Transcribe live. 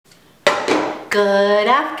Good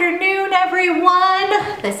afternoon, everyone.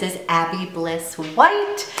 This is Abby Bliss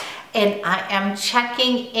White, and I am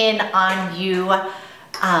checking in on you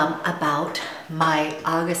about my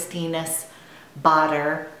Augustinus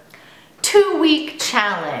Bader 2-week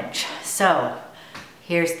challenge. So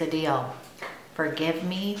here's the deal. Forgive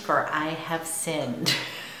me, for I have sinned.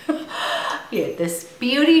 Yeah, this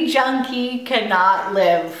beauty junkie cannot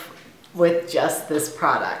live with just this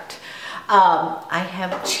product. I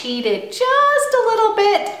have cheated just a little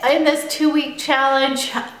bit in this 2-week challenge.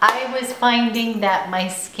 I was finding that my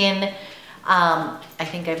skin, I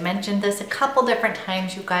think I've mentioned this a couple different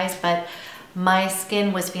times, you guys, but my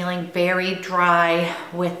skin was feeling very dry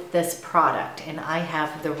with this product, and I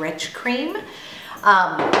have the Rich Cream.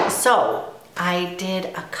 So I did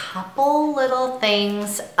a couple little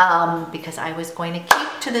things because I was going to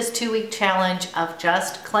keep to this 2-week challenge of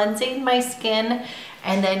just cleansing my skin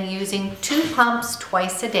and then using 2 pumps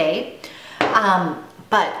twice a day.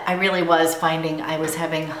 But I really was finding I was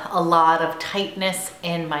having a lot of tightness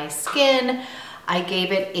in my skin. I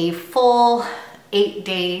gave it a full 8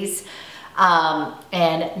 days.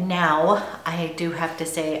 And now I do have to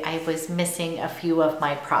say I was missing a few of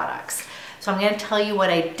my products. So I'm going to tell you what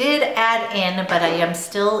I did add in, but I am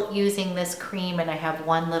still using this cream, and I have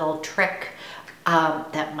one little trick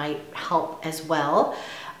that might help as well.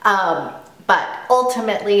 But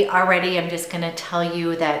ultimately already I'm just going to tell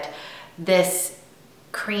you that this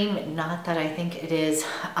cream, not that I think it is,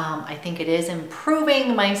 I think it is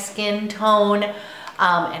improving my skin tone, and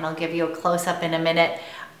I'll give you a close-up in a minute.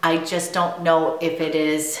 I just don't know if it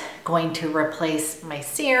is going to replace my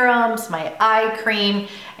serums, my eye cream,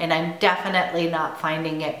 and I'm definitely not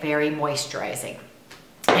finding it very moisturizing.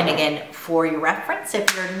 And again, for your reference,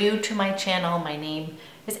 if you're new to my channel, my name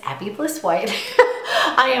is Abby Bliss White.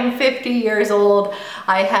 I am 50 years old.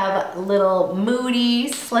 I have little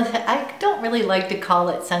moody, I don't really like to call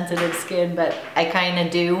it sensitive skin, but I kind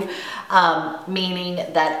of do, meaning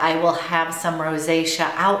that I will have some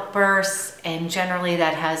rosacea outbursts, and generally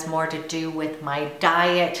that has more to do with my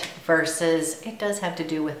diet versus it does have to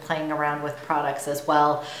do with playing around with products as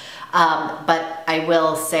well. But I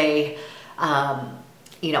will say,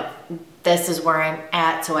 you know, this is where I'm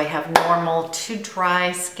at. So I have normal to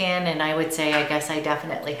dry skin, and I would say, I guess I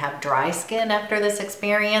definitely have dry skin after this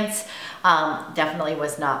experience. Definitely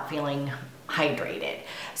was not feeling hydrated.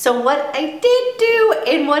 So what I did do,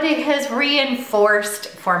 and what it has reinforced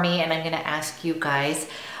for me, and I'm gonna ask you guys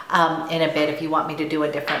in a bit if you want me to do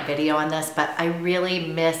a different video on this, but I really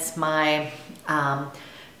miss my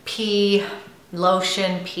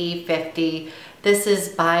lotion P50. This is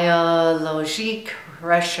Biologique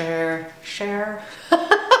Recherche,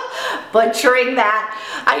 butchering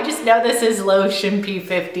that. I just know this is lotion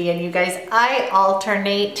P50, and you guys, I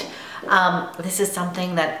alternate. This is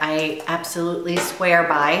something that I absolutely swear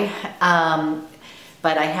by,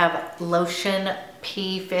 but I have lotion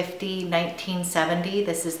P50 1970.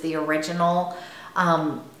 This is the original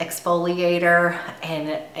exfoliator, and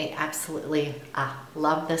I absolutely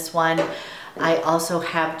love this one. I also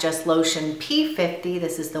have just lotion P50.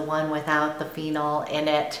 This is the one without the phenol in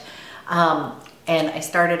it. And I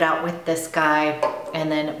started out with this guy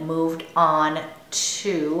and then moved on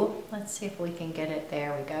to, let's see if we can get it,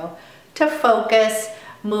 there we go, to focus,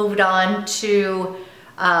 moved on to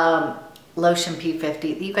lotion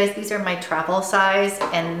P50. You guys, these are my travel size,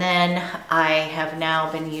 and then I have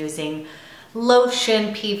now been using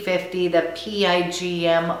lotion P50, the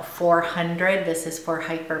PIGM 400. This is for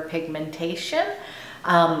hyperpigmentation,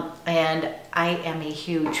 and I am a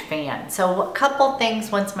huge fan. So a couple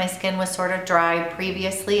things. Once my skin was sort of dry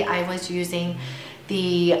previously, I was using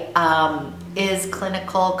the Is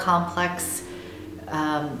Clinical Complex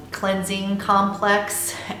Cleansing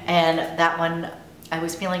Complex, and that one, I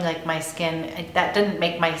was feeling like my skin, that didn't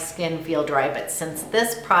make my skin feel dry, but since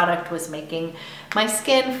this product was making my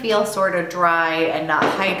skin feel sort of dry and not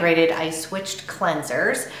hydrated, I switched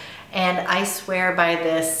cleansers, and I swear by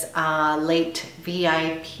this late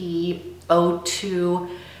VIP O2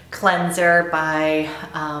 cleanser by,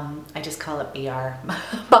 I just call it BR,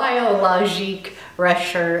 Biologique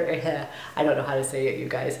Recherche, I don't know how to say it, you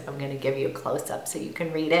guys. I'm gonna give you a close-up so you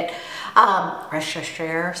can read it.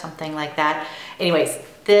 Recherche, something like that. Anyways,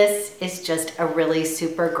 this is just a really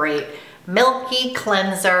super great milky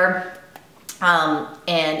cleanser,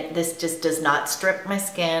 and this just does not strip my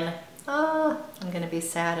skin. I'm gonna be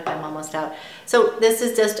sad if I'm almost out. So this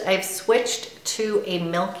is just, I've switched to a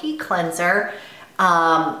milky cleanser,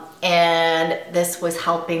 and this was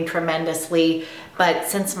helping tremendously. But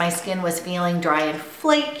since my skin was feeling dry and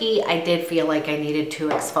flaky, I did feel like I needed to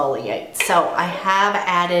exfoliate. So I have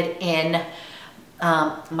added in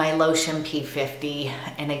my lotion P50,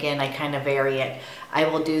 and again, I kind of vary it. I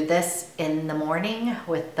will do this in the morning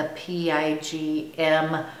with the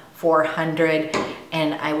PIGM 400,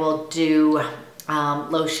 and I will do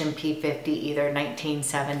lotion P50 either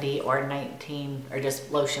 1970 or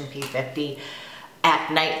just lotion P50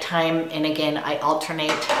 at nighttime. And again, I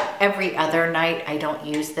alternate every other night. I don't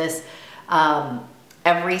use this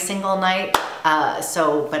every single night.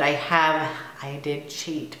 But I did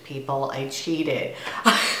cheat, people. I cheated.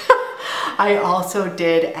 I also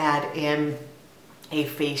did add in a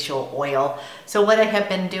facial oil. So what I have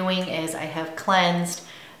been doing is I have cleansed,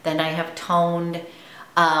 then I have toned,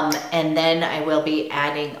 and then I will be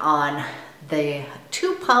adding on the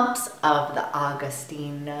 2 pumps of the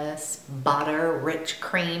Augustinus Bader Rich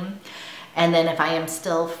Cream. And then if I am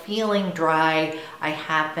still feeling dry, I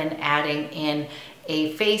have been adding in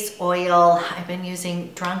a face oil. I've been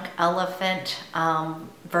using Drunk Elephant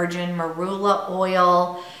Virgin Marula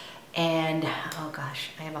oil, and oh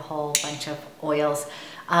gosh, I have a whole bunch of oils.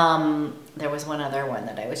 There was one other one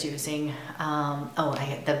that I was using. I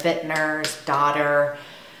had the Vintner's Daughter.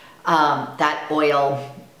 That oil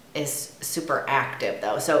is super active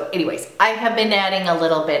though. So anyways, I have been adding a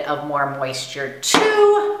little bit of more moisture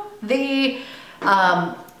to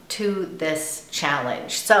this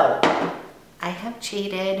challenge. So I have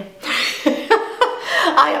cheated.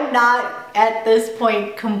 I am not at this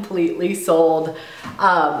point completely sold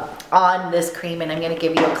on this cream, and I'm going to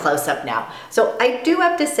give you a close-up now. So I do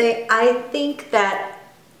have to say, I think that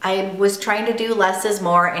I was trying to do less is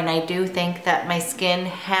more, and I do think that my skin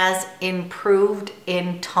has improved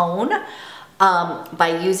in tone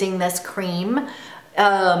by using this cream.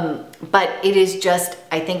 But it is just,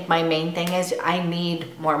 I think my main thing is I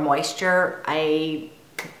need more moisture. I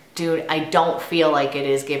don't feel like it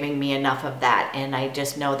is giving me enough of that, and I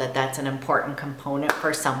just know that that's an important component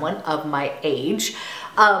for someone of my age.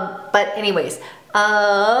 But anyways,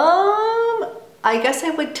 I guess I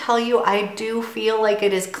would tell you I do feel like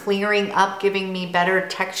it is clearing up, giving me better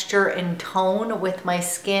texture and tone with my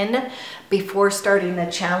skin before starting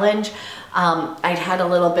the challenge. I'd had a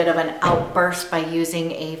little bit of an outburst by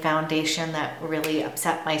using a foundation that really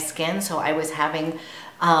upset my skin, so I was having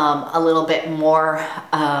a little bit more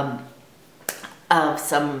of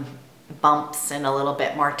some bumps and a little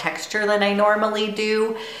bit more texture than I normally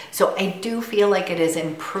do. So I do feel like it is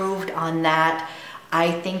improved on that.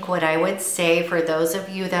 I think what I would say for those of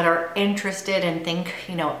you that are interested and think,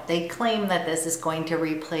 you know, they claim that this is going to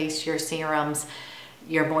replace your serums,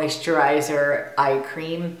 your moisturizer, eye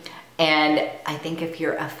cream. And I think if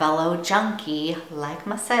you're a fellow junkie like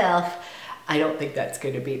myself, I don't think that's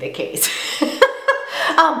going to be the case.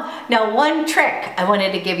 Now, one trick I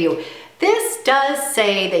wanted to give you. This does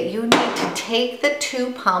say that you need to take the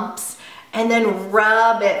 2 pumps and then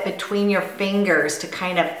rub it between your fingers to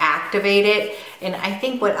kind of activate it. And I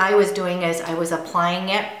think what I was doing is I was applying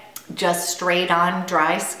it just straight on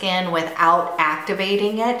dry skin without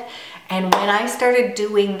activating it. And when I started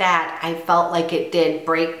doing that, I felt like it did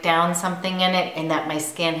break down something in it, and that my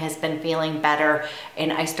skin has been feeling better.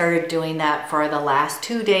 And I started doing that for the last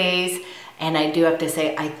 2 days. And I do have to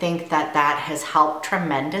say, I think that that has helped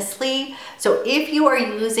tremendously. So if you are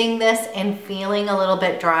using this and feeling a little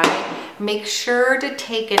bit dry, make sure to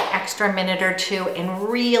take an extra minute or 2 and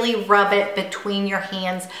really rub it between your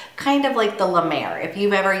hands, kind of like the La Mer. If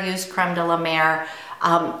you've ever used creme de la mer,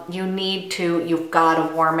 you've got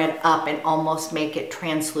to warm it up and almost make it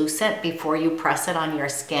translucent before you press it on your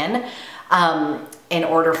skin in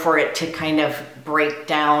order for it to kind of break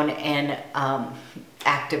down and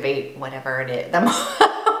activate whatever it is.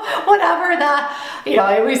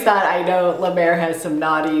 I always thought, I know La Mer has some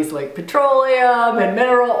naughties like petroleum and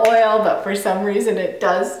mineral oil, but for some reason it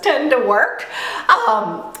does tend to work.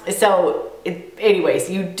 Anyways,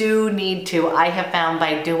 you do need to, I have found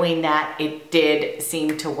by doing that, it did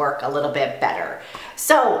seem to work a little bit better.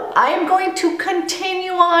 So I am going to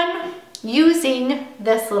continue on using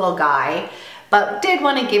this little guy, but did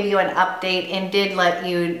want to give you an update and did let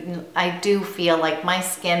you, I do feel like my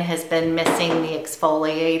skin has been missing the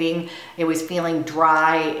exfoliating. It was feeling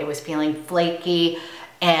dry, it was feeling flaky,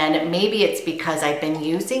 and maybe it's because I've been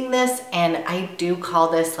using this, and I do call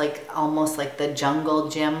this like almost like the jungle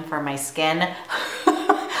gym for my skin.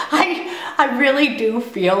 I really do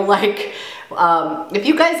feel like if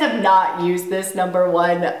you guys have not used this, number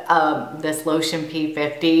one, this lotion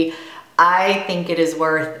P50, I think it is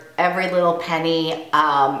worth every little penny.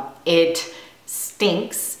 It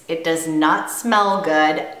stinks. It does not smell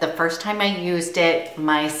good. The first time I used it,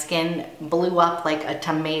 my skin blew up like a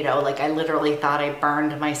tomato. Like I literally thought I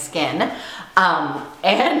burned my skin.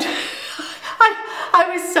 And I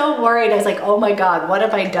was so worried. I was like, oh my God, what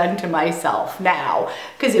have I done to myself now?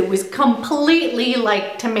 Because it was completely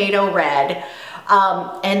like tomato red.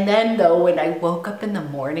 And then though, when I woke up in the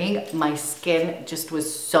morning, my skin just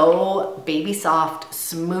was so baby soft,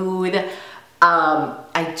 smooth.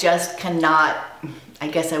 I just cannot, I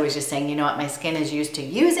guess I was just saying, you know what, my skin is used to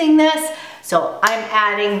using this. So I'm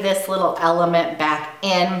adding this little element back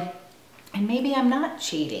in. And maybe I'm not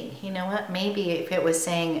cheating. You know what? Maybe if it was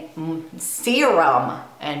saying serum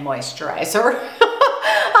and moisturizer,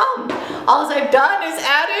 all I've done is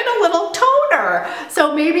add in a little toner.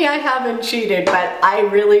 So maybe I haven't cheated, but I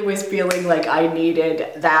really was feeling like I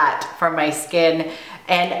needed that for my skin.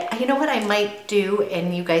 And you know what I might do,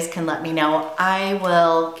 and you guys can let me know, I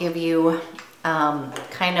will give you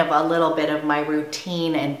kind of a little bit of my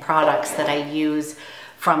routine and products that I use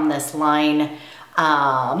from this line.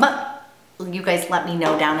 You guys let me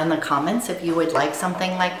know down in the comments if you would like something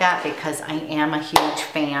like that, because I am a huge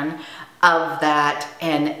fan of that.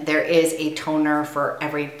 And there is a toner for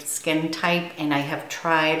every skin type, and I have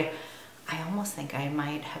tried, I almost think I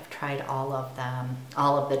might have tried all of them,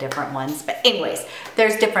 all of the different ones. But anyways,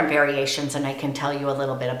 there's different variations and I can tell you a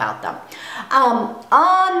little bit about them.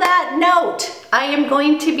 On that note, I am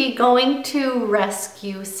going to be going to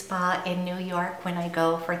Rescue Spa in New York when I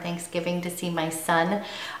go for Thanksgiving to see my son.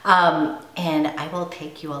 And I will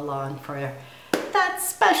take you along for that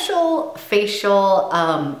special facial,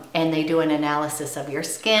 and they do an analysis of your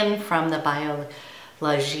skin from the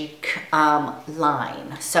Biologique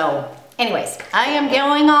line. So anyways, I am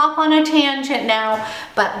going off on a tangent now,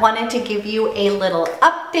 but wanted to give you a little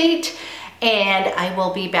update, and I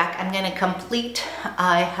will be back. I'm going to complete,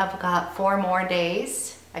 I have got 4 more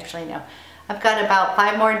days. Actually, no, I've got about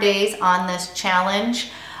 5 more days on this challenge.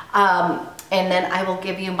 And then I will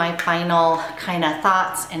give you my final kind of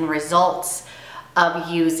thoughts and results of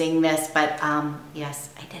using this. But yes,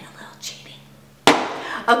 I did a little cheating.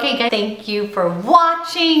 Okay guys, thank you for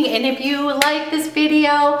watching. And if you like this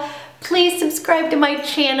video, please subscribe to my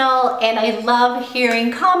channel. And I love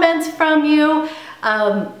hearing comments from you.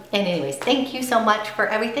 And anyways, thank you so much for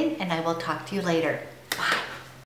everything, and I will talk to you later. Bye.